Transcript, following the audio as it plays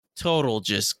total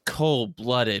just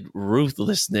cold-blooded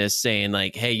ruthlessness, saying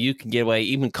like, hey, you can get away,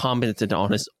 even commented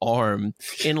on his arm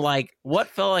in like what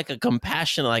felt like a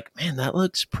compassion, like, man, that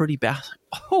looks pretty bad.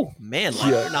 Oh man,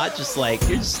 like, you're not just like,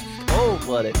 you're just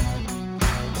cold-blooded.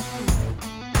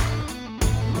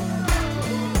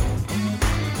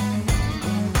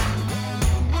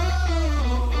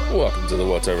 Welcome to the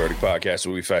What's Our Verdict podcast,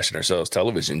 where we fashion ourselves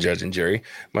television judge and jury.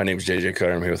 My name is JJ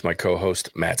Cutter. I'm here with my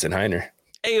co-host, Mattson Heiner.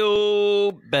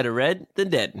 Ayo, better red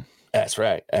than dead. That's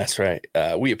right. That's right.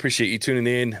 We appreciate you tuning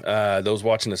in. Those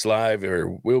watching us live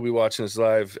or will be watching us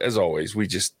live, as always, we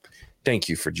just thank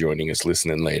you for joining us,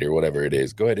 listening later, whatever it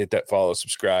is. Go ahead, hit that follow,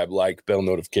 subscribe, like, bell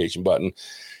notification button.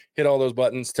 Hit all those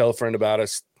buttons. Tell a friend about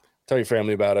us. Tell your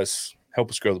family about us. Help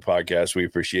us grow the podcast. We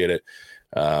appreciate it.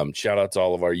 Shout out to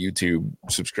all of our YouTube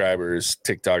subscribers,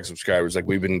 TikTok subscribers. Like,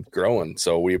 we've been growing,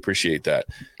 so we appreciate that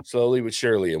slowly but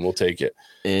surely, and we'll take it.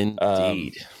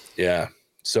 Indeed. Yeah.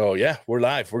 So yeah, we're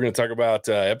live. We're going to talk about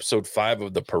episode 5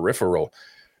 of The Peripheral.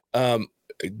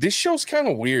 This show's kind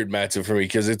of weird, Mattson, for me,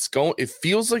 because it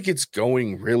feels like it's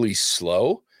going really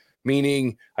slow,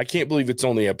 meaning I can't believe it's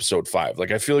only episode 5.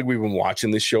 Like, I feel like we've been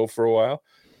watching this show for a while.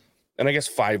 And I guess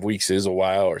 5 weeks is a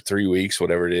while, or 3 weeks,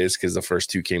 whatever it is, because the first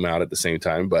 2 came out at the same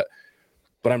time. But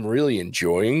I'm really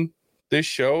enjoying this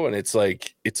show, and it's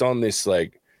like it's on this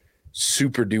like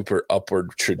super duper upward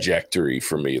trajectory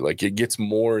for me. Like, it gets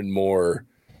more and more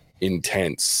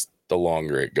intense the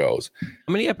longer it goes.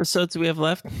 How many episodes do we have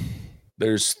left?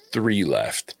 There's 3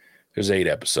 left. There's 8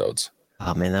 episodes.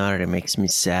 Oh man, that already makes me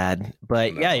sad.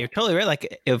 But yeah, you're totally right.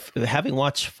 Like, if having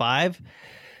watched 5,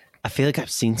 I feel like I've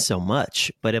seen so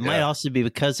much, but it might also be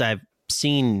because I've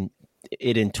seen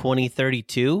it in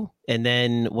 2032, and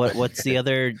then what's the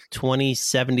other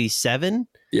 2077?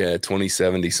 Yeah,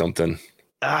 2070 something.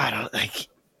 I don't like.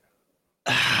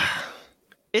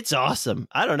 It's awesome.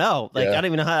 I don't know. Like, I don't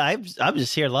even know how. I'm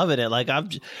just here loving it. Like,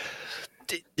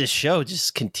 this show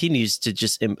just continues to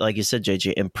just, like you said,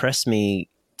 JJ, impress me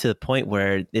to the point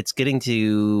where it's getting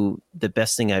to the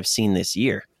best thing I've seen this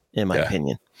year, in my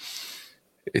opinion.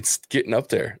 It's getting up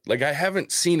there. Like, I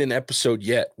haven't seen an episode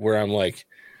yet where I'm like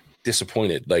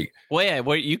disappointed. Like, well, yeah,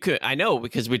 where you could, I know,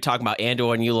 because we're talking about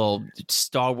Andor and you little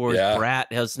Star Wars brat.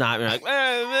 It's not like,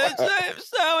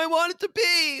 that's how I want it to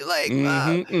be. Like,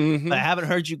 but I haven't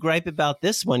heard you gripe about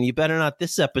this one. You better not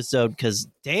this episode, because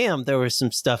damn, there was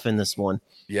some stuff in this one.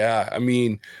 Yeah, I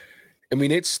mean,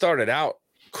 it started out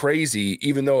crazy,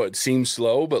 even though it seems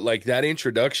slow. But like, that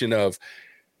introduction of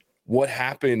what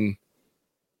happened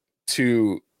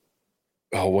to,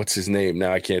 what's his name?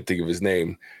 Now I can't think of his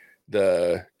name.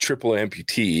 The triple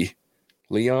amputee,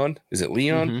 Leon. Is it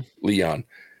Leon? Mm-hmm. Leon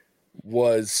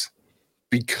was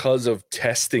because of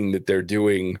testing that they're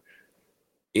doing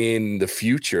in the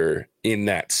future in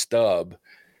that stub.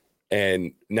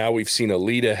 And now we've seen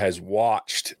Alita has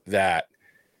watched that.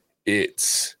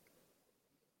 It's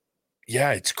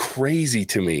crazy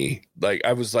to me. Like,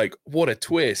 I was like, what a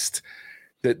twist.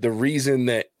 That the reason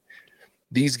that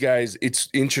these guys, it's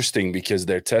interesting because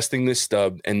they're testing this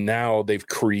stub, and now they've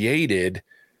created,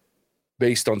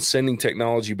 based on sending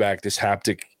technology back, this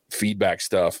haptic feedback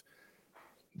stuff,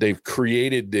 they've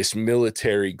created this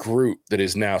military group that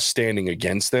is now standing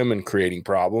against them and creating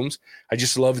problems. I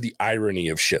just love the irony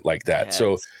of shit like that. Yes.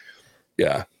 So,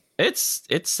 yeah. It's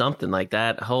something like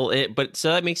that but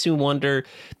so that makes me wonder,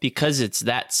 because it's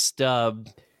that stub,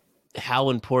 how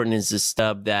important is the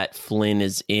stub that Flynn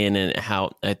is in, and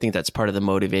how I think that's part of the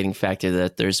motivating factor,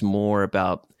 that there's more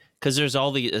about, because there's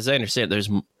all the, as I understand, there's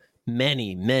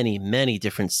many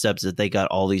different stubs that they got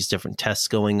all these different tests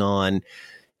going on.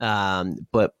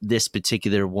 But this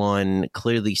particular one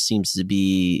clearly seems to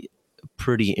be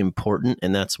pretty important,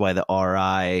 and that's why the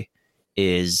RI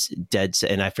is dead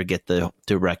set, and I forget the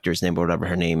director's name, or whatever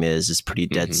her name is pretty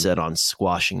dead set on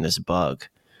squashing this bug.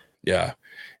 Yeah.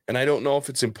 And I don't know if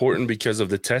it's important because of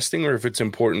the testing, or if it's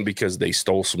important because they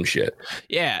stole some shit.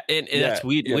 Yeah, and that's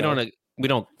we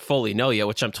don't fully know yet,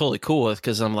 which I'm totally cool with,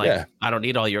 because I'm like, I don't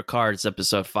need all your cards.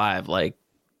 Episode 5, like,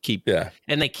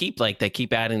 and they keep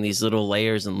adding these little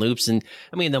layers and loops, and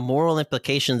I mean, the moral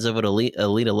implications of what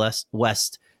Alita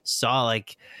West saw,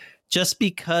 like, just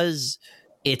because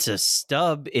it's a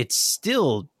stub, it's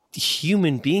still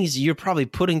human beings you're probably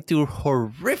putting through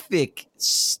horrific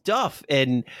stuff.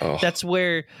 And that's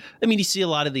where, I mean, you see a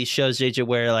lot of these shows, JJ,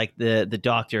 where like the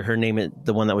doctor, her name,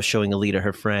 the one that was showing Alita,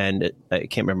 her friend, I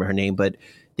can't remember her name, but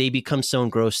they become so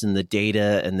engrossed in the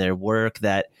data and their work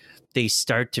that they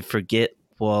start to forget,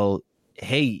 well,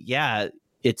 hey, yeah,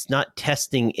 it's not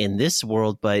testing in this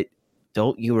world, but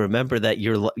don't you remember that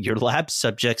your lab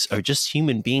subjects are just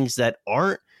human beings that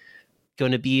aren't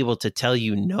going to be able to tell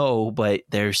you no, but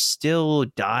they're still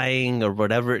dying or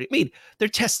whatever. I mean, they're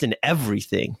testing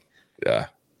everything. Yeah.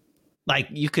 Like,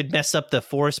 you could mess up the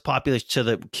forest population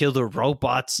to kill the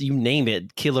robots, you name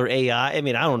it, killer AI. I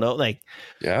mean, I don't know. Like,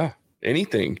 yeah,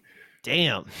 anything.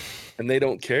 Damn. And they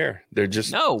don't care. They're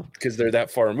just, because they're that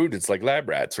far removed. It's like lab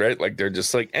rats, right? Like, they're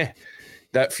just like,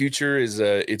 that future is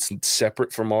it's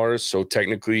separate from ours. So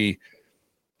technically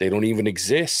they don't even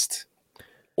exist,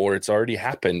 or it's already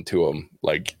happened to them.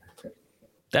 Like,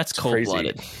 that's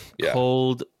cold-blooded. Yeah.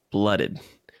 Cold-blooded.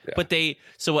 Yeah.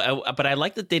 But I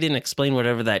like that they didn't explain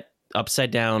whatever that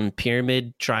upside down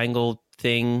pyramid triangle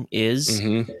thing is.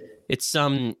 Mm-hmm. It's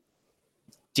some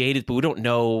data, but we don't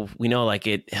know. We know like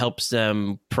it helps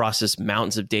them process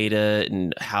mountains of data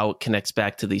and how it connects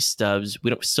back to these stubs.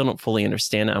 Still don't fully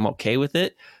understand it. I'm okay with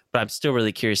it, but I'm still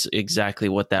really curious exactly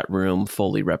what that room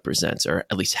fully represents, or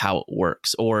at least how it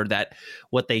works, or that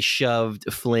what they shoved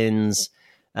Flynn's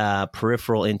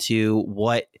peripheral into,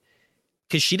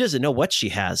 because she doesn't know what she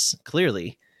has,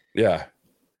 clearly. Yeah.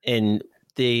 And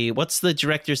what's the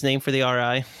director's name for the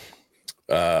RI?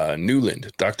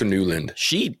 Newland, Dr. Newland.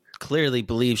 She clearly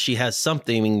believes she has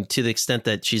something, to the extent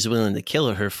that she's willing to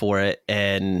kill her for it.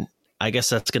 And I guess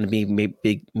that's going to be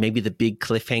maybe the big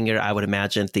cliffhanger, I would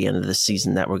imagine, at the end of the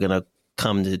season, that we're going to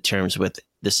come to terms with.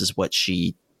 This is what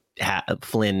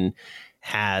Flynn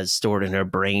has stored in her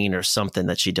brain, or something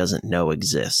that she doesn't know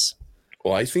exists.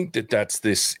 Well, I think that's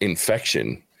this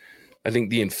infection. I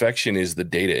think the infection is the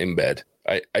data embed.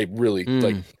 I really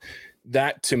like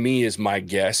that. To me, is my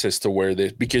guess as to where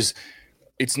this, because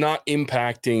it's not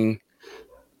impacting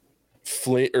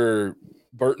Flynn or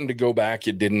Burton to go back.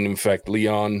 It didn't infect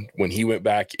Leon when he went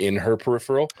back in her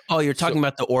peripheral. Oh, you're talking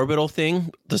about the orbital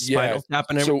thing, the spinal tap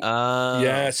and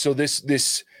everything. So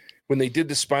this when they did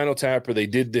the spinal tap, or they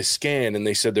did this scan, and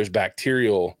they said there's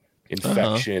bacterial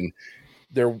infection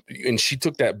there, and she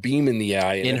took that beam in the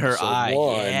eye in her eye.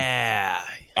 1. Yeah.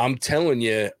 I'm telling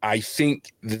you, I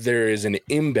think that there is an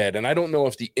embed, and I don't know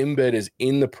if the embed is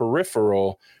in the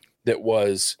peripheral that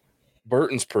was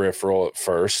Burton's peripheral at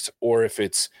first, or if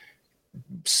it's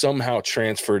somehow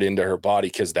transferred into her body,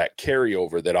 because that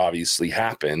carryover that obviously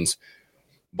happens.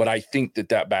 But I think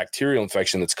that bacterial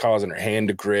infection that's causing her hand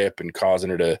to grip and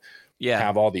causing her to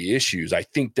have all the issues, I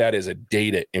think that is a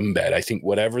data embed. I think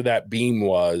whatever that beam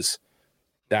was,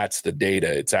 that's the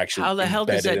data. It's actually, how the hell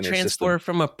does that transfer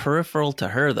from a peripheral to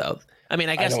her, though? I mean,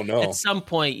 I guess at some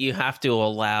point you have to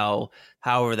allow,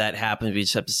 however that happens, we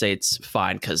just have to say it's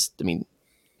fine, because, I mean,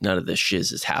 none of this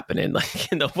shiz is happening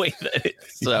like in the way that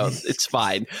so it's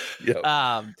fine. Yep.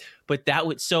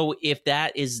 But so if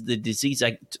that is the disease,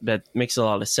 that makes a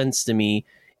lot of sense to me.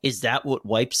 Is that what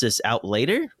wipes us out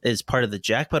later as part of the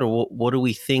jackpot, or what do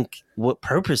we think? What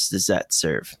purpose does that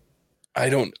serve?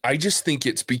 I just think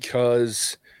it's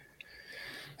because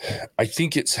I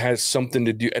think it has something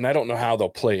to do, and I don't know how they'll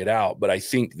play it out, but I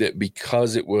think that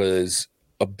because it was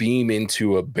a beam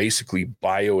into a basically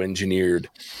bioengineered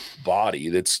body,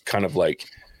 that's kind of like,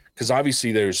 because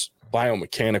obviously there's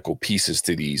biomechanical pieces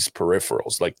to these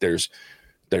peripherals. Like there's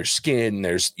skin,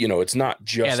 there's, it's not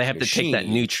just they have to take that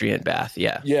nutrient bath.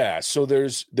 Yeah. So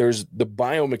there's the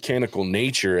biomechanical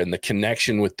nature and the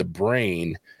connection with the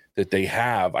brain that they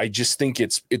have. I just think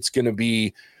it's going to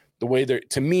be the way that,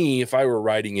 to me, if I were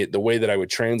writing it, the way that I would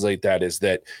translate that is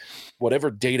that whatever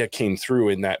data came through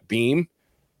in that beam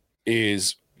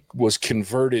was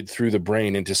converted through the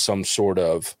brain into some sort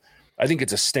of, I think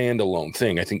it's a standalone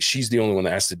thing. I think she's the only one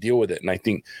that has to deal with it. And I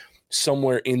think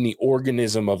somewhere in the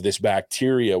organism of this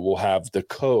bacteria will have the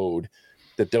code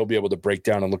that they'll be able to break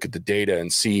down and look at the data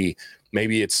and see,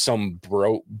 maybe it's some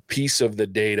piece of the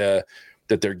data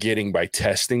that they're getting by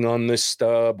testing on this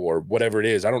stub or whatever it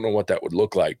is. I don't know what that would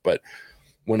look like, but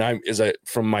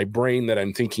from my brain that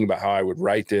I'm thinking about how I would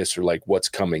write this, or like what's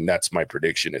coming, that's my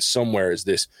prediction, is somewhere is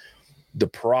this, the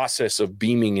process of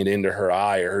beaming it into her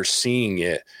eye, or her seeing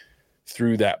it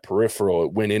through that peripheral,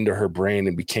 it went into her brain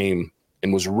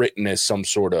and was written as some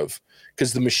sort of,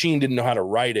 because the machine didn't know how to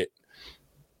write it.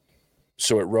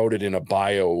 So it wrote it in a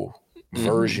bio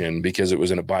version because it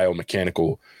was in a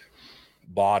biomechanical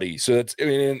body. So that's,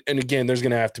 and again, there's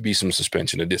going to have to be some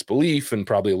suspension of disbelief and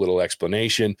probably a little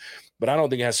explanation, but I don't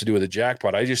think it has to do with the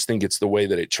jackpot. I just think it's the way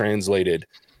that it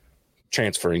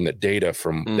transferring the data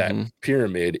from that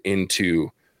pyramid into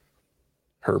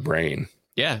her brain.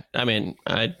 Yeah. I mean,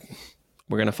 we're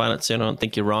going to find out soon. I don't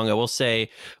think you're wrong. I will say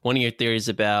one of your theories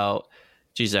about,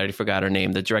 geez, I already forgot her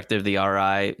name, the director of the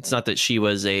RI. It's not that she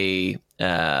was like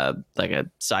a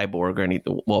cyborg or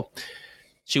anything. Well,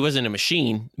 she wasn't a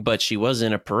machine, but she was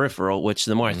in a peripheral, which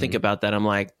the more I think about that, I'm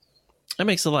like, That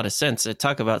makes a lot of sense.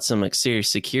 Talk about some like serious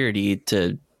security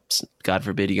to, God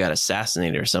forbid, you got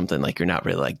assassinated or something, like you're not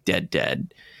really like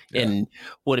dead. Yeah. And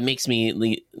what it makes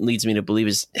me leads me to believe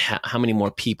is how many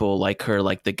more people like her,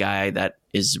 like the guy that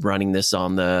is running this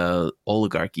on the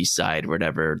oligarchy side,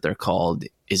 whatever they're called,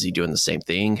 is he doing the same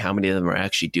thing? How many of them are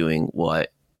actually doing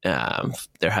what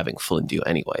they're having Flynn do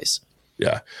anyways?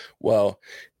 Yeah. Well,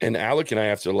 and Alec and I,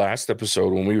 after the last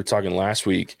episode, when we were talking last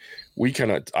week,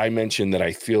 I mentioned that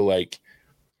I feel like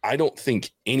I don't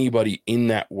think anybody in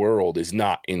that world is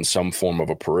not in some form of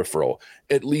a peripheral,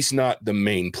 at least not the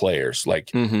main players,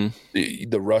 like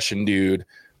the Russian dude,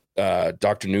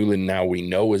 Dr. Newland, now we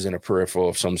know is in a peripheral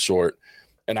of some sort.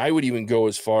 And I would even go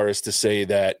as far as to say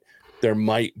that there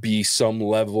might be some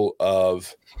level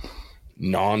of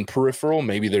non-peripheral.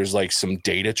 Maybe there's like some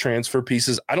data transfer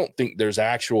pieces. I don't think there's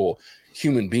actual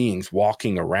human beings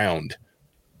walking around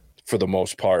for the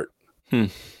most part.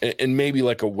 And maybe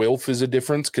like a Wilf is a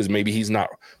difference because maybe he's not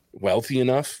wealthy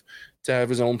enough to have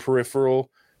his own peripheral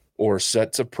or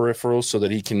sets of peripherals so that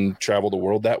he can travel the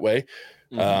world that way.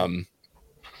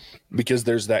 Because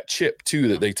there's that chip too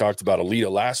that they talked about Alita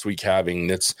last week having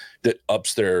that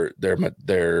ups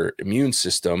their immune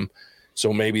system.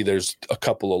 So maybe there's a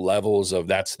couple of levels of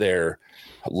that's their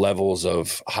levels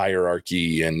of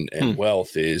hierarchy and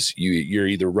wealth is you're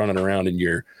either running around in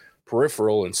your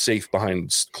peripheral and safe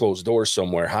behind closed doors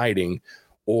somewhere hiding,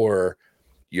 or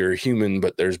you're human,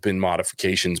 but there's been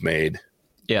modifications made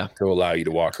to allow you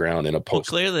to walk around in a post.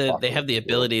 Well, clearly they have the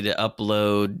ability to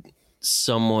upload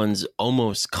someone's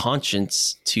almost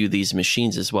conscience to these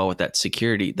machines as well with that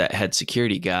head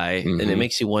security guy. And it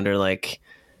makes you wonder, like,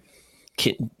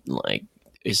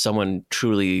 is someone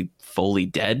truly fully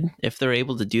dead if they're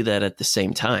able to do that at the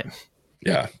same time?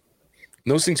 Yeah.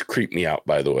 Those things creep me out,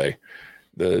 by the way.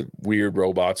 The weird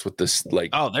robots with this, like,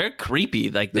 oh, they're creepy.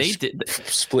 Like they did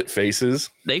split faces.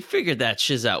 They figured that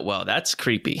shiz out well. That's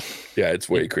creepy. Yeah, it's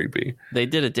way creepy. They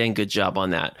did a dang good job on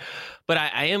that. But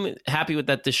I am happy with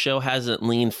that. The show hasn't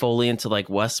leaned fully into like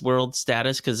Westworld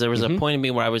status, because there was a point in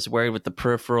me where I was worried with the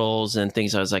peripherals and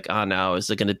things. I was like, oh no, is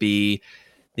it going to be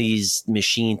these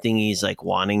machine thingies like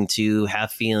wanting to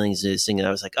have feelings? And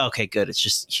I was like, okay, good. It's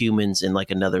just humans in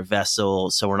like another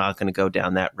vessel. So we're not going to go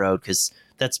down that road, because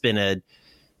that's been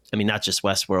not just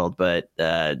Westworld, but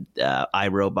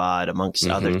iRobot, amongst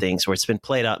other things, where it's been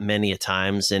played out many a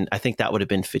times. And I think that would have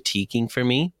been fatiguing for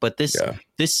me. But this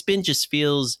spin just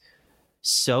feels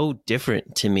so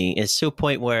different to me. It's to a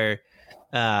point where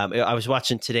I was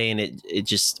watching today, and it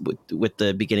just, with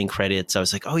the beginning credits, I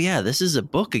was like, oh yeah, this is a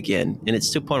book again. And it's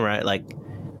to a point where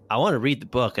I want to read the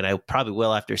book, and I probably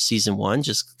will after season 1,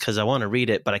 just because I want to read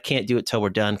it, but I can't do it till we're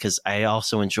done, because I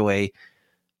also enjoy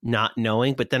not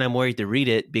knowing. But then I'm worried to read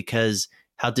it, because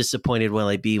how disappointed will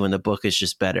I be when the book is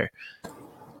just better?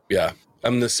 Yeah,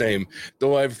 I'm the same.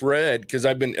 Though I've read, because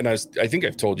I've been, and I think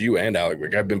I've told you and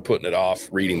Alec, I've been putting it off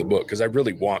reading the book because I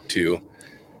really want to,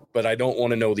 but I don't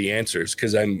want to know the answers,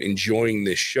 because I'm enjoying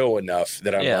this show enough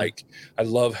that I'm like, I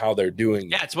love how they're doing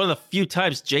it. Yeah, it's one of the few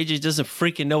times JJ doesn't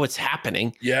freaking know what's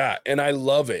happening. Yeah, and I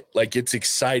love it. Like, it's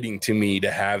exciting to me to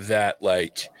have that,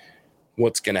 like,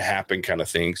 what's going to happen kind of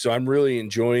thing. So I'm really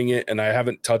enjoying it, and I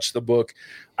haven't touched the book.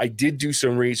 I did do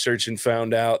some research and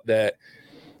found out that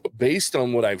based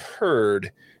on what I've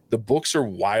heard, the books are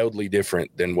wildly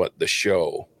different than what the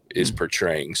show is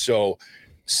portraying. So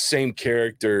same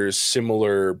characters,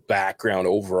 similar background,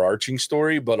 overarching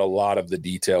story, but a lot of the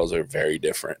details are very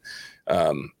different.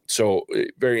 So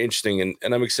very interesting.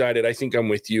 And I'm excited. I think I'm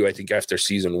with you. I think after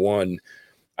season 1,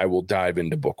 I will dive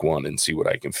into book 1 and see what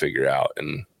I can figure out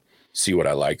and see what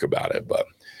I like about it. But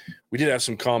we did have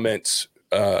some comments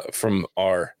from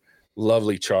our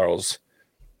lovely Charles.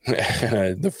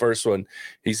 The first one,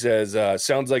 he says,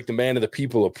 sounds like the man of the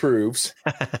people approves.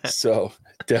 So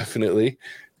definitely.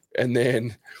 And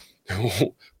then,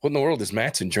 what in the world is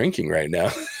Mattson drinking right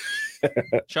now?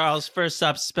 Charles, first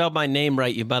up, spell my name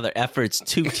right, you mother effer. It's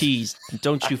 2 T's.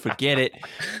 Don't you forget it.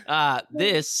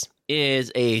 This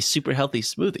is a super healthy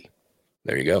smoothie.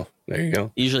 There you go. There you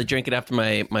go. Usually drink it after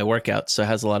my workout, so it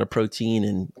has a lot of protein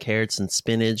and carrots and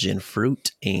spinach and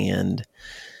fruit. And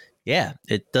yeah,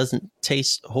 it doesn't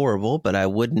taste horrible, but I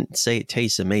wouldn't say it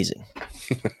tastes amazing.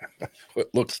 It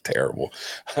looks terrible.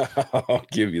 I'll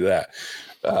give you that.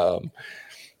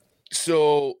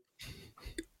 So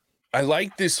I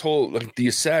like this whole, like, the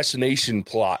assassination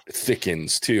plot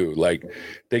thickens too. Like,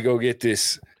 they go get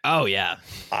this. Oh yeah.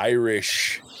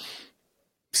 Irish,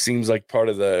 seems like part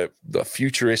of the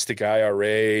futuristic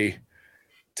IRA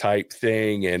type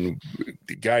thing. And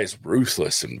the guy is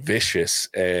ruthless and vicious,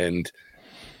 and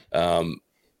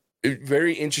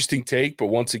very interesting take. But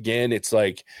once again, it's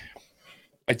like,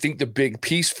 I think the big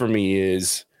piece for me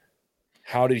is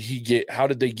how did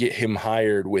they get him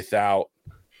hired without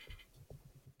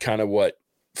kind of what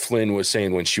Flynn was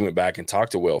saying when she went back and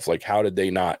talked to Wilf? Like, how did they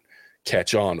not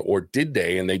catch on, or did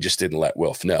they, and they just didn't let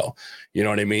Wilf know? You know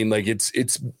what I mean? Like,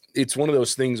 it's one of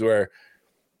those things where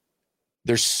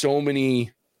there's so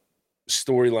many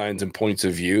storylines and points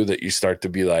of view that you start to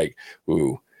be like,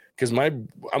 ooh, because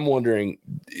I'm wondering,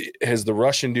 has the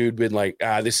Russian dude been like,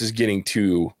 this is getting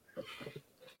too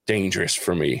dangerous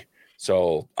for me,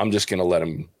 so I'm just gonna let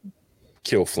him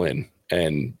kill Flynn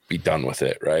and be done with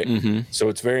it, right? Mm-hmm. So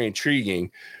it's very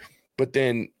intriguing. But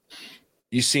then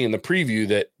you see in the preview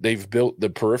that they've built the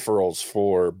peripherals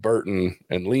for Burton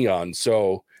and Leon.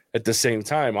 So at the same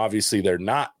time, obviously they're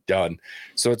not done.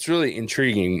 So it's really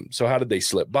intriguing. So how did they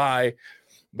slip by?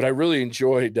 But I really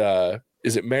enjoyed,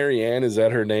 is it Marianne? Is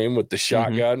that her name, with the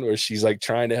shotgun, mm-hmm. where she's like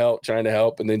trying to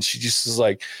help. And then she just is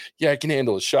like, yeah, I can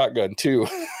handle a shotgun too.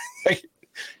 Like,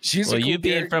 she's you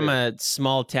being from a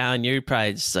small town, you're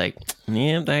probably just like,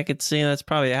 yeah, I could see that's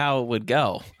probably how it would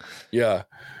go. Yeah.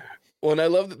 Well, and I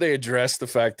love that they addressed the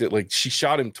fact that, like, she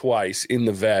shot him twice in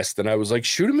the vest, and I was like,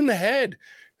 shoot him in the head.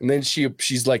 And then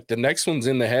she's like, the next one's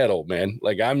in the head, old man.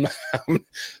 Like, I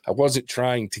wasn't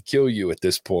trying to kill you at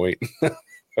this point,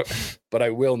 but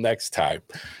I will next time.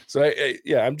 So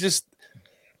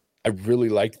I really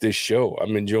like this show.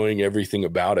 I'm enjoying everything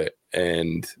about it,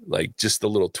 and like just the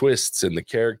little twists and the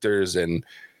characters, and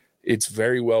it's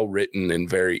very well written and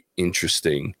very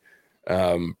interesting.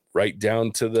 Right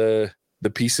down to the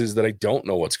pieces that I don't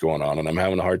know what's going on, and I'm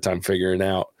having a hard time figuring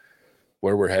out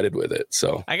where we're headed with it.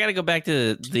 So I got to go back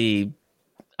to the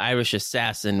Irish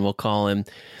assassin, we'll call him.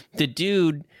 The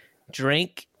dude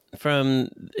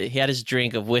he had his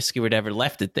drink of whiskey or whatever,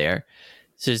 left it there.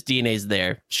 So his DNA's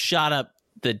there. Shot up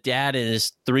the dad and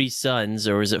his 3 sons,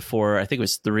 or was it 4? I think it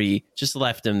was 3. Just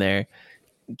left him there.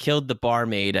 Killed the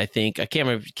barmaid, I think. I can't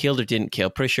remember if he killed or didn't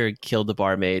kill. Pretty sure he killed the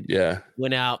barmaid. Yeah.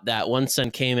 Went out. That one son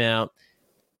came out.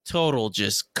 Total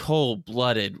just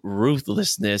cold-blooded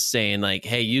ruthlessness, saying like,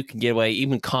 hey, you can get away.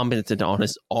 Even commented on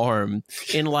his arm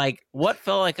in like what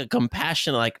felt like a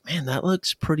compassion, like, man, that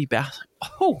looks pretty bad.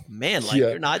 Oh man, like,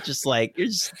 you're not just like, you're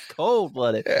just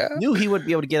cold-blooded. Yeah. Knew he wouldn't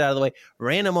be able to get out of the way.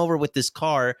 Ran him over with this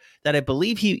car that I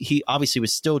believe he obviously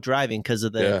was still driving because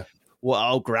of the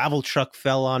gravel truck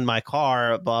fell on my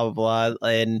car, blah blah blah.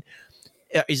 And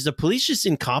is the police just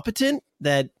incompetent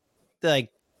that, like,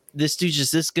 this dude's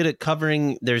just this good at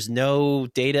covering? There's no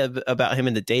data about him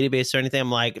in the database or anything. I'm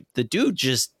like, the dude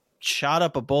just shot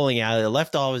up a bowling alley,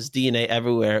 left all his DNA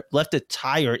everywhere, left a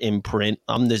tire imprint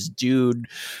on this dude.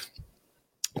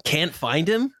 Can't find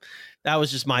him. That was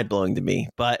just mind blowing to me.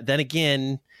 But then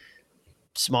again,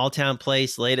 small town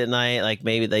place, late at night, like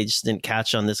maybe they just didn't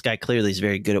catch on this guy. Clearly, he's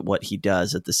very good at what he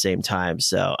does at the same time.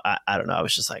 So I don't know. I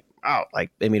was just like, oh,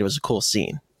 like, I mean, it was a cool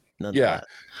scene. Yeah.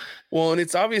 Well, and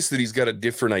it's obvious that he's got a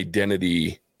different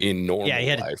identity in normal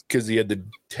life, because he had the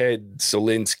Ted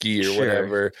Solinsky or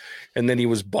whatever, and then he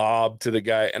was Bob to the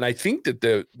guy. And I think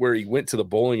that where he went to the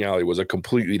bowling alley was a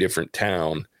completely different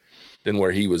town than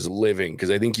where he was living,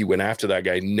 because I think he went after that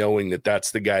guy knowing that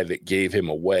that's the guy that gave him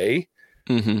away.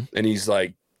 Mm-hmm. And he's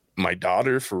like, my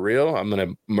daughter, for real? I'm going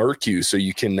to murk you so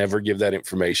you can never give that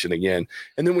information again.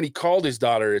 And then when he called his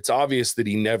daughter, it's obvious that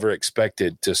he never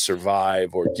expected to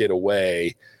survive or get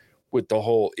away with the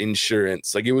whole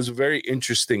insurance. Like, it was a very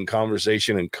interesting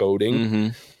conversation and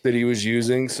coding that he was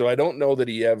using. So I don't know that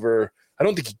I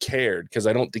don't think he cared, because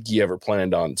I don't think he ever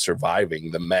planned on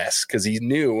surviving the mess, because he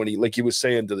knew when he was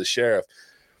saying to the sheriff,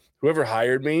 whoever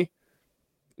hired me,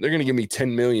 they're going to give me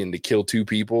 $10 million to kill 2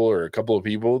 people or a couple of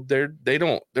people. They're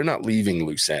not leaving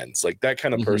loose ends, like that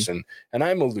kind of person. And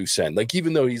I'm a loose end. Like,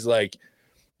 even though he's like,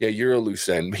 yeah, you're a loose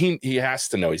end, he has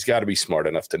to know, he's got to be smart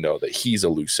enough to know that he's a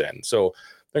loose end. So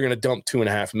they're going to dump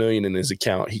 $2.5 million in his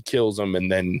account. He kills them,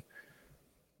 and then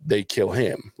they kill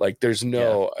him. Like, there's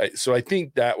no, so I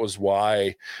think that was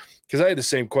why, because I had the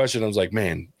same question. I was like,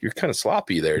 man, you're kind of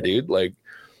sloppy there, dude. Like,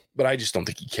 but I just don't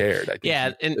think he cared. I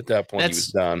think and at that point he was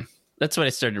done. That's what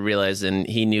I started to realize. And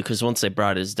he knew, because once they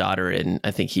brought his daughter in, I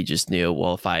think he just knew,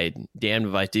 well, damned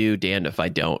if I do, damned if I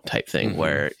don't type thing,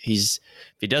 where if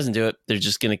he doesn't do it, they're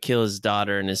just going to kill his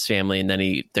daughter and his family. And then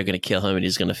they're going to kill him, and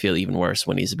he's going to feel even worse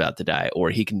when he's about to die,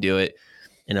 or he can do it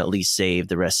and at least save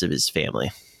the rest of his family.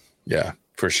 Yeah,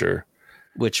 for sure.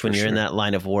 Which when you're in that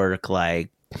line of work, like,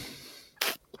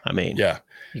 I mean,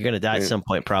 you're going to die at some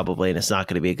point probably, and it's not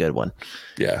going to be a good one.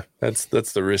 Yeah, that's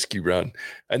the risky run.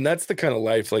 And that's the kind of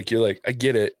life, like, you're like, I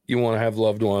get it. You want to have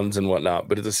loved ones and whatnot.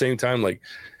 But at the same time, like,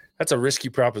 that's a risky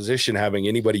proposition, having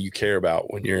anybody you care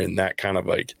about when you're in that kind of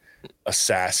like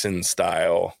assassin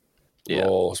style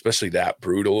role, especially that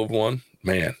brutal of one.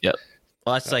 Man. Yep.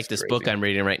 Well, that's like this book I'm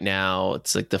reading right now.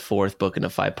 It's like the 4th book in a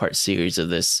 5-part series of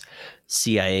this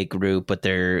CIA group, but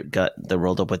they're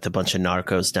rolled up with a bunch of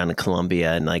narcos down in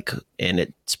Colombia, and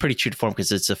it's pretty true to form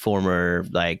because it's a former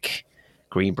like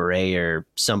Green Beret or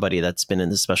somebody that's been in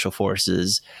the special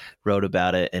forces wrote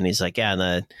about it, and he's like, yeah,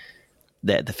 and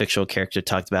the fictional character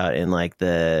talked about in like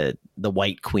the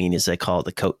White Queen, as they call it,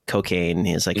 the cocaine.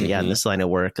 He's like, yeah, in this line of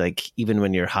work, like even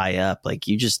when you're high up, like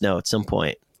you just know at some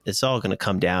point it's all going to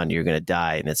come down. You're going to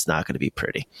die, and it's not going to be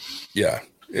pretty. Yeah.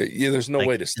 There's no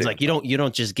way to stay. It's like you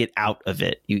don't just get out of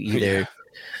it. You either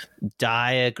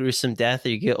die a gruesome death, or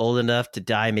you get old enough to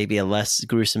die maybe a less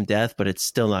gruesome death, but it's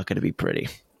still not going to be pretty.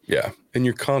 Yeah, and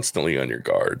you're constantly on your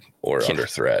guard or under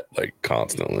threat, like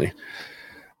constantly.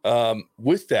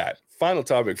 With that, final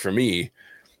topic for me,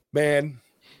 man,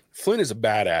 Flynn is a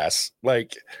badass.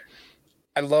 Like,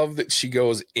 I love that she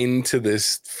goes into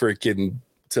this freaking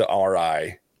to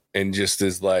RI and just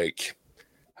is like,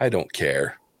 I don't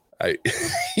care. I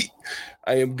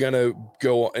am going to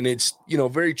go. And it's,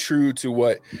 very true to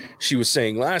what she was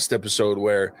saying last episode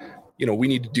where, we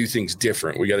need to do things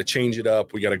different. We got to change it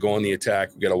up. We got to go on the attack.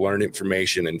 We got to learn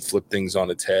information and flip things on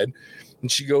its head.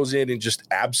 And she goes in and just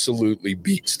absolutely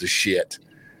beats the shit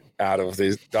out of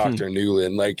this Dr.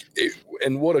 Newland.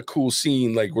 And what a cool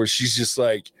scene, like where she's just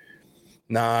like,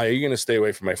 nah, you're going to stay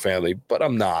away from my family, but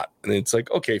I'm not. And it's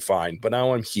like, okay, fine. But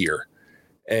now I'm here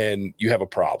and you have a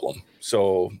problem.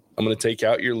 So I'm going to take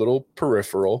out your little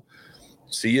peripheral.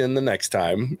 See you in the next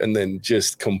time. And then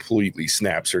just completely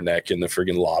snaps her neck in the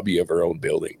friggin' lobby of her own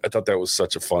building. I thought that was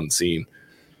such a fun scene.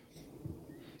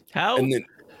 How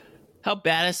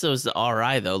badass was the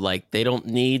RI though? Like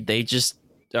they just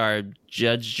are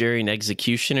judge, jury, and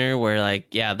executioner where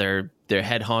like, yeah, their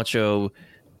head honcho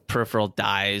peripheral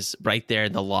dies right there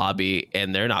in the lobby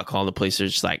and they're not calling the police. They're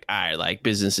just like, all right, like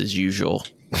business as usual.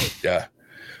 Yeah.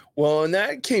 Well, and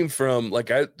that came from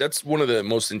that's one of the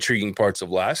most intriguing parts of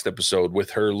last episode with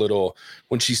her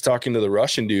when she's talking to the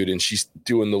Russian dude and she's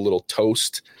doing the little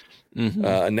toast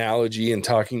analogy and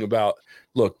talking about,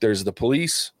 look, there's the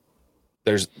police,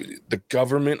 there's the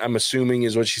government, I'm assuming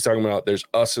is what she's talking about. There's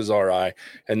us as RI,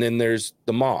 and then there's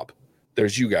the mob.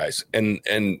 There's you guys. And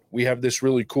we have this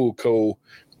really cool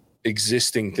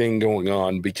coexisting thing going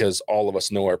on because all of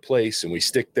us know our place and we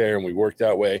stick there and we work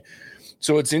that way.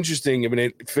 So it's interesting. I mean,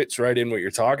 it fits right in what you're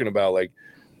talking about. Like,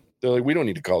 they're like, we don't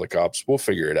need to call the cops. We'll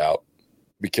figure it out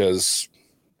because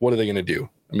what are they going to do?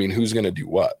 I mean, who's going to do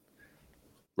what?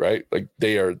 Right? Like,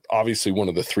 they are obviously one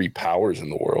of the 3 powers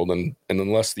in the world. And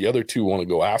unless the other 2 want to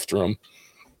go after them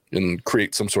and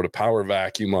create some sort of power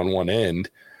vacuum on one end,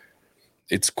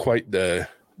 it's quite the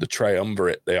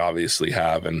triumvirate they obviously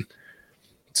have. And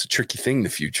it's a tricky thing, the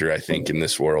future, I think, in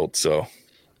this world. So.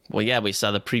 Well, yeah, we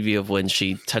saw the preview of when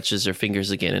she touches her fingers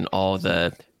again and all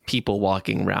the people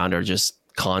walking around are just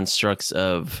constructs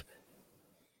of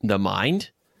the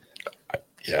mind.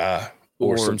 Yeah.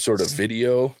 Or some sort of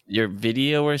video. Your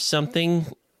video or something.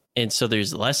 And so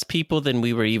there's less people than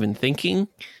we were even thinking.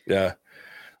 Yeah.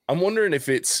 I'm wondering if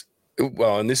it's,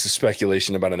 well, and this is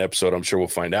speculation about an episode, I'm sure we'll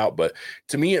find out. But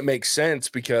to me, it makes sense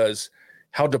because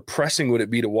how depressing would it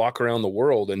be to walk around the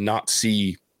world and not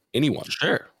see anyone?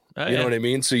 Sure. You know what I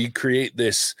mean? So you create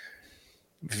this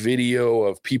video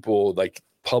of people like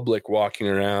public walking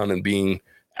around and being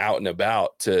out and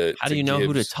about how do you know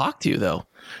who to talk to though?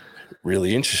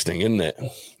 Really interesting, isn't it?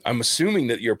 I'm assuming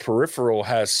that your peripheral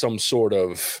has some sort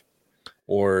of,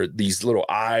 or these little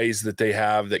eyes that they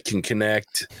have that can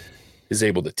connect is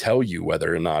able to tell you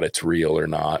whether or not it's real or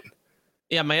not.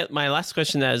 Yeah. My last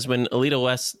question is when Alita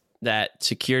West, that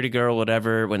security girl,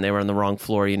 whatever, when they were on the wrong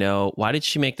floor, why did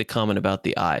she make the comment about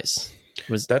the eyes?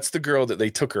 That's the girl that they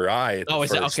took her eye.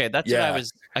 Is it? Okay. That's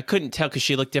what I couldn't tell because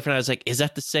she looked different. I was like, is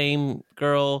that the same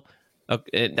girl?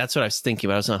 Okay, that's what I was thinking,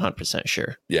 but I was not 100%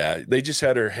 sure. Yeah. They just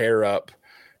had her hair up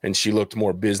and she looked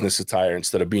more business attire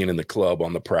instead of being in the club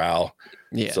on the prowl.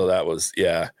 Yeah. So that was,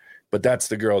 but that's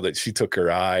the girl that she took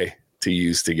her eye to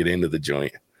use to get into the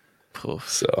joint. Oof.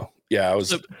 So, yeah,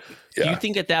 do you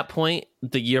think at that point,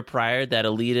 the year prior, that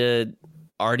Alita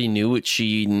already knew what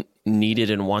she needed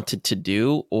and wanted to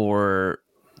do, or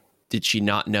did she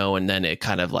not know? And then it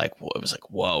kind of like, it was like,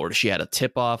 whoa, or she had a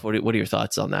tip off. What are your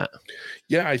thoughts on that?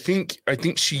 Yeah, I think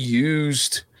she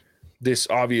used this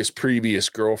obvious previous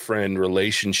girlfriend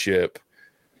relationship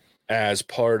as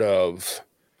part of,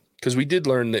 because we did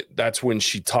learn that that's when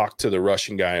she talked to the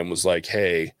Russian guy and was like,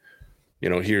 hey,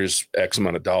 here's X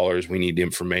amount of dollars. We need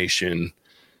information.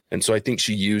 And so I think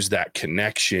she used that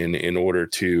connection in order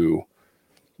to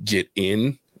get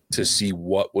in to see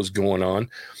what was going on.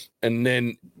 And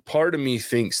then part of me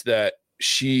thinks that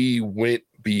she went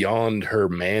beyond her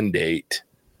mandate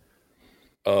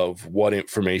of what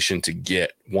information to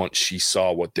get once she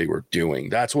saw what they were doing.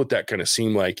 That's what that kind of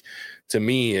seemed like to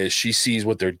me, is she sees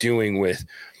what they're doing with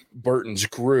Burton's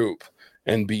group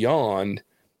and beyond.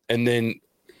 And then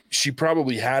she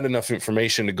probably had enough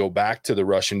information to go back to the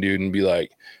Russian dude and be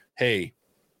like, hey,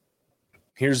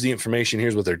 here's the information.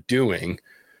 Here's what they're doing.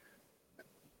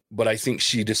 But I think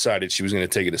she decided she was going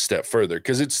to take it a step further,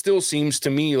 because it still seems to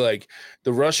me like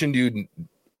the Russian dude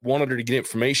wanted her to get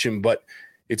information, but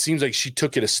it seems like she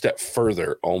took it a step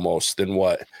further almost than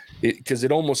what it, because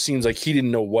it almost seems like he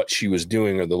didn't know what she was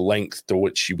doing or the length to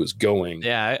which she was going.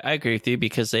 Yeah, I agree with you,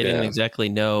 because they didn't exactly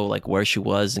know like where she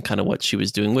was and kind of what she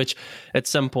was doing, which at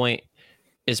some point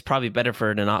is probably better for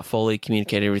her to not fully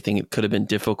communicate everything. It could have been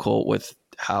difficult with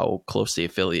how closely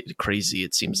affiliated crazy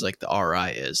it seems like the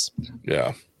RI is.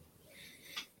 Yeah.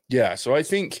 Yeah, so I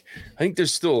think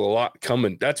there's still a lot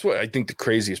coming. That's what I think the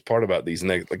craziest part about these. And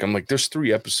like I'm like, there's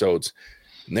 3 episodes,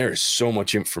 and there is so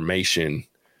much information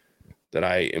that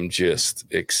I am just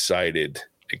excited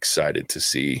to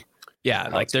see. Yeah,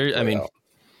 like there. I mean,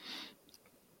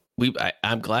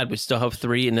 I'm glad we still have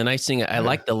 3. And the nice thing, I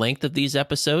like the length of these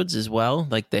episodes as well.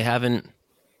 Like they haven't.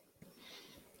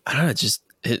 I don't know. Just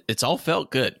it's all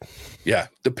felt good. Yeah,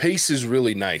 the pace is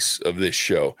really nice of this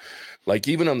show. Like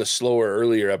even on the slower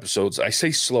earlier episodes, I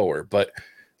say slower, but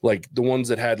like the ones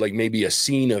that had like maybe a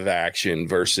scene of action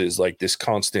versus like this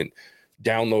constant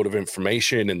download of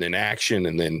information and then action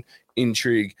and then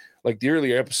intrigue. Like the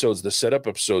earlier episodes, the setup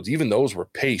episodes, even those were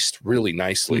paced really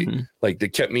nicely. Mm-hmm. Like they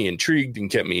kept me intrigued and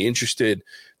kept me interested.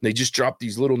 They just dropped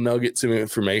these little nuggets of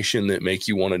information that make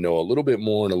you want to know a little bit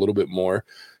more and a little bit more.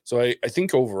 So I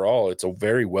think overall it's a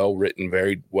very well written,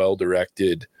 very well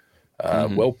directed,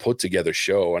 well put together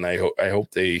show, and I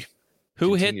hope they.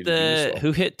 Who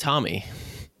hit Tommy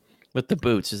with the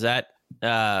boots? Is that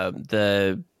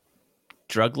the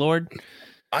drug lord?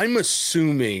 I'm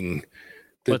assuming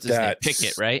that's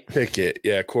Pickett, right? Pickett,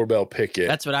 yeah, Corbell Pickett.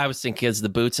 That's what I was thinking, is the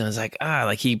boots, and I was like,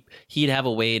 like he'd have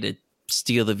a way to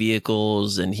steal the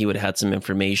vehicles, and he would have had some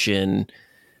information.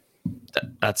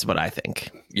 That's what I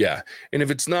think. Yeah, and if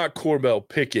it's not Corbell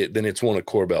Pickett, then it's one of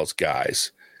Corbell's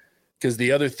guys. Because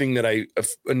the other thing that I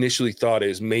initially thought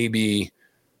is maybe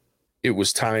it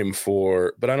was time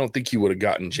for, but I don't think he would have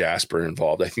gotten Jasper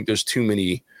involved. I think there's too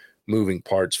many moving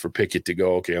parts for Pickett to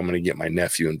go, okay, I'm going to get my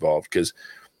nephew involved, because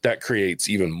that creates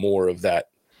even more of that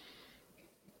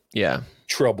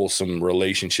troublesome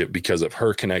relationship because of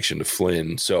her connection to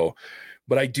Flynn. So,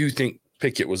 but I do think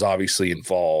Pickett was obviously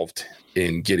involved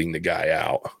in getting the guy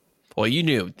out. Well, you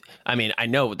knew. I mean, I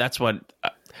know that's what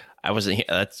I wasn't.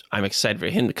 I'm excited for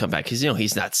him to come back, because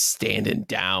he's not standing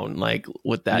down like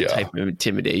with that type of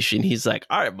intimidation. He's like,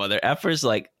 all right, mother effers,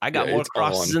 like I got more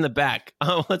crosses in the back.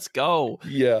 Oh, let's go.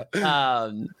 Yeah.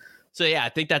 So yeah, I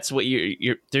think that's what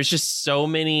you're. There's just so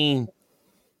many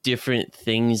different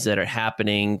things that are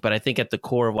happening, but I think at the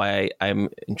core of why I'm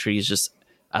intrigued is just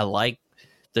I like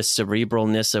the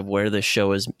cerebralness of where the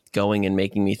show is going and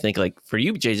making me think, like, for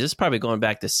you, Jay, this is probably going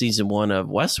back to season 1 of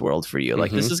Westworld for you.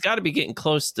 Like, this has got to be getting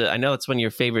close to, I know it's one of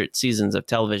your favorite seasons of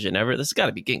television ever. This has got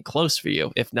to be getting close for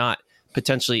you, if not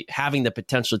potentially having the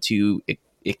potential to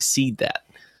exceed that.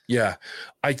 Yeah.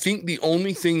 I think the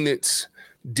only thing that's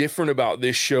different about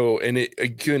this show, and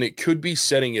it could be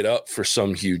setting it up for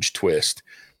some huge twist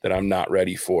that I'm not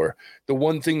ready for. The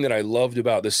one thing that I loved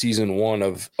about the season 1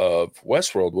 of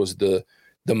Westworld was the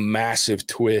massive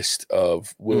twist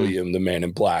of William, the Man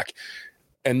in Black.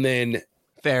 And then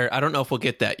fair. I don't know if we'll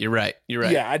get that. You're right.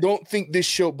 Yeah. I don't think this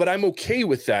show, but I'm okay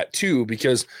with that too,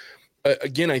 because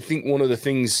again, I think one of the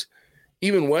things,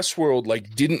 even Westworld,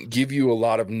 like, didn't give you a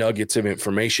lot of nuggets of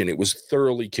information. It was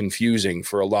thoroughly confusing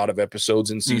for a lot of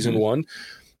episodes in season 1,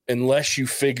 unless you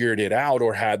figured it out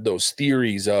or had those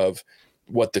theories of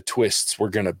what the twists were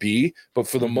going to be. But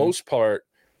for the most part,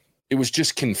 it was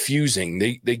just confusing.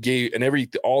 They gave, and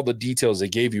all the details they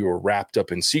gave you were wrapped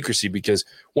up in secrecy, because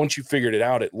once you figured it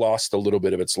out, it lost a little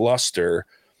bit of its luster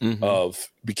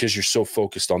because you're so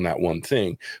focused on that one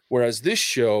thing. Whereas this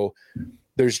show,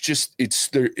 there's just, it's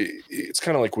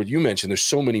kind of like what you mentioned. There's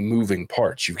so many moving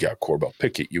parts. You've got Corbell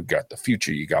Pickett, you've got the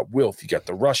future, you got Wilf, you got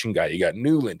the Russian guy, you got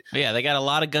Newland. Yeah, they got a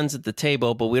lot of guns at the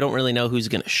table, but we don't really know who's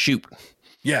going to shoot.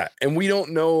 Yeah, and we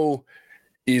don't know,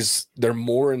 is there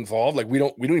more involved? Like we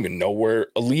don't even know where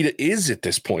Alita is at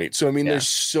this point. So I mean, there's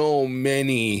so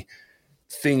many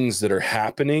things that are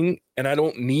happening, and I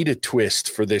don't need a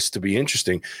twist for this to be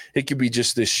interesting. It could be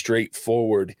just this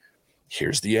straightforward,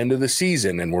 here's the end of the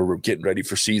season and we're getting ready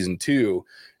for season 2,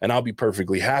 and I'll be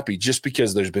perfectly happy, just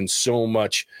because there's been so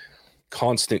much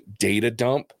constant data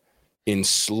dump in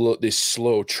this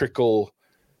slow trickle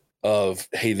of,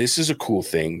 hey, this is a cool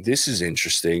thing, this is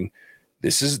interesting,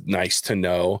 this is nice to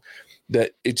know,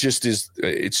 that it's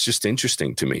just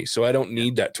interesting to me. So I don't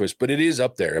need that twist, but it is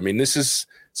up there. I mean, this is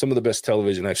some of the best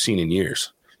television I've seen in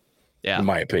years, in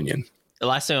my opinion. The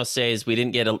last thing I'll say is we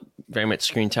didn't get very much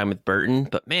screen time with Burton,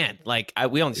 but man, like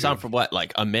we only saw him for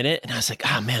like a minute, and I was like,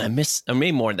 oh man, I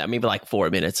made more than that, maybe like 4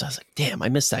 minutes. I was like, damn, I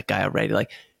missed that guy already. Like,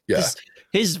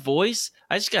 his voice,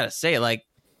 I just gotta say, like,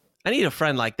 I need a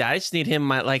friend like that. I just need him.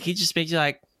 Like, he just makes you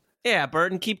like, yeah,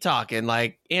 Burton, keep talking.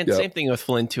 Like, and same thing with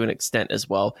Flynn to an extent as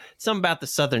well. Something about the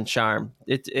Southern charm.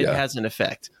 It has an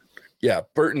effect. Yeah,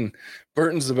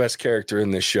 Burton's the best character in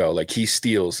this show. Like, he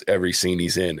steals every scene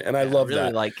he's in, and I love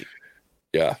that. Like it.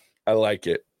 Yeah, I like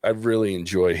it. I really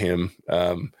enjoy him.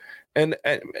 And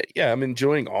I'm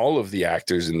enjoying all of the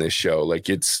actors in this show. Like,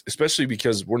 it's especially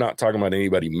because we're not talking about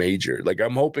anybody major. Like,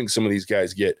 I'm hoping some of these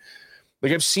guys get,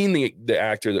 like, I've seen the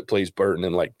actor that plays Burton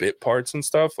in like bit parts and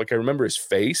stuff. Like, I remember his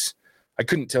face. I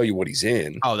couldn't tell you what he's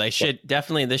in. Oh, they should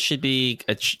definitely. This should be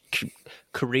a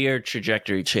career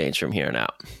trajectory change from here on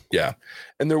out. Yeah,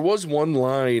 and there was one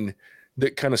line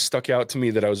that kind of stuck out to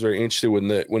me that I was very interested when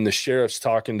the sheriff's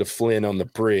talking to Flynn on the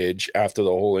bridge after the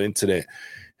whole incident,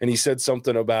 and he said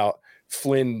something about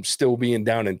Flynn still being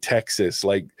down in Texas,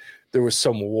 like there was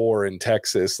some war in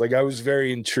Texas. Like, I was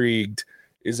very intrigued.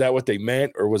 Is that what they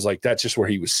meant, or was like that's just where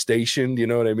he was stationed? You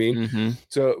know what I mean? Mm-hmm.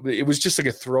 So it was just like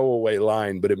a throwaway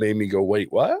line, but it made me go,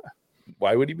 wait, what?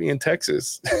 Why would he be in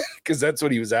Texas? Because that's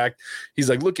what he was He's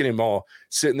like, look at him all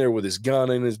sitting there with his gun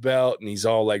in his belt, and he's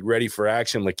all like ready for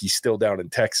action, like he's still down in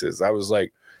Texas. I was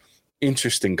like,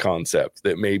 interesting concept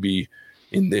that maybe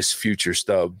in this future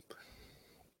stub,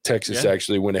 Texas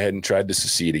actually went ahead and tried to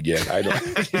secede again. I don't.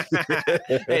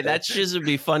 Hey, that just would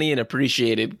be funny and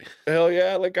appreciated. Hell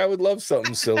yeah! Like, I would love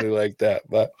something silly like that.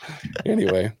 But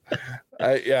anyway,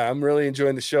 I'm really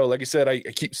enjoying the show. Like I said, I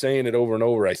keep saying it over and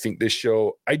over. I think this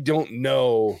show, I don't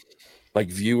know like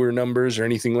viewer numbers or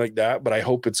anything like that, but I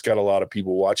hope it's got a lot of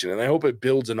people watching, and I hope it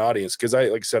builds an audience, because I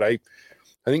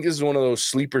think this is one of those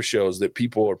sleeper shows that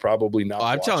people are probably not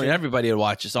watching. Telling everybody to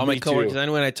watch this. All my coworkers,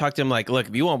 and when I talk to them, like, look,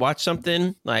 if you want to watch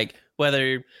something, like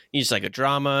whether you just like a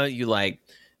drama, you like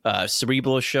a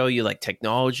cerebral show, you like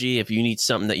technology, if you need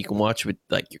something that you can watch with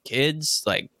like your kids,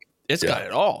 like it's got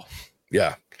it all.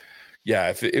 Yeah.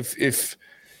 Yeah. If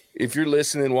you're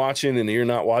listening, watching, and you're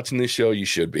not watching this show, you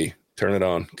should be. Turn it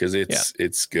on, because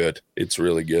it's good. It's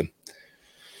really good.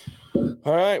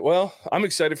 All right. Well, I'm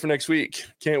excited for next week.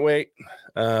 Can't wait.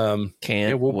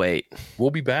 Can't wait. We'll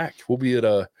be back. We'll be at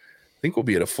a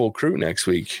full crew next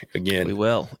week again. We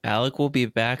will. Alec will be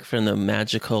back from the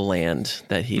magical land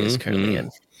that he is currently in.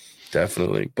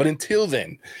 Definitely. But until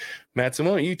then, Mattson,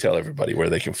 why don't you tell everybody where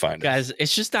they can find us? Guys,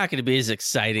 it's just not going to be as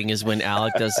exciting as when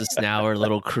Alec does this now, our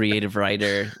little creative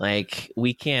writer. Like,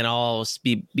 we can't all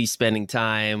be spending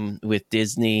time with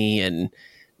Disney and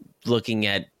looking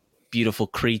at beautiful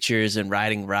creatures and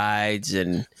riding rides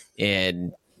and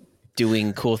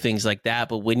doing cool things like that.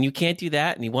 But when you can't do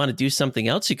that and you want to do something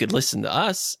else, you could listen to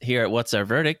us here at What's Our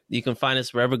Verdict. You can find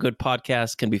us wherever good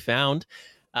podcasts can be found.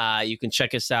 You can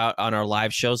check us out on our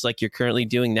live shows like you're currently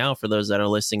doing now for those that are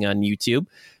listening on YouTube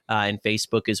and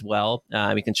Facebook as well.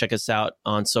 You can check us out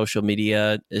on social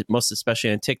media, most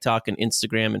especially on TikTok and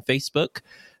Instagram and Facebook.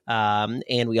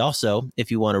 And we also, if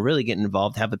you want to really get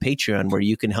involved, have a Patreon where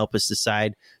you can help us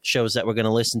decide shows that we're going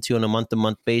to listen to on a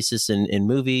month-to-month basis in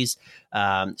movies,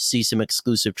 see some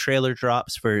exclusive trailer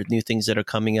drops for new things that are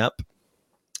coming up,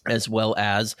 as well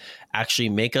as actually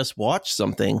make us watch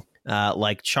something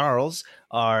like Charles,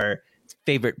 our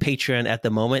favorite patron at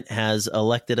the moment, has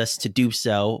elected us to do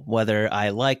so. Whether I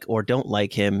like or don't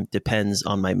like him depends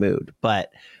on my mood,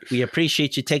 but we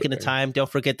appreciate you taking the time.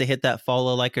 Don't forget to hit that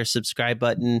follow, like, or subscribe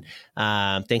button.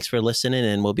 Thanks for listening,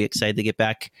 and we'll be excited to get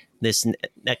back this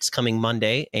next coming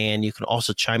Monday. And you can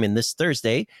also chime in this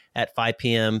Thursday at 5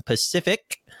 p.m.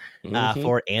 Pacific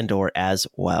for Andor as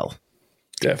well.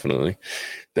 Definitely.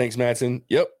 Thanks, Mattson.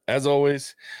 Yep. As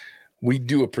always, we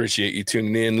do appreciate you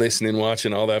tuning in, listening,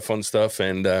 watching, all that fun stuff.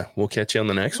 And we'll catch you on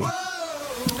the next one.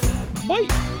 Bye.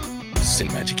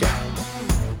 Cinemagic out.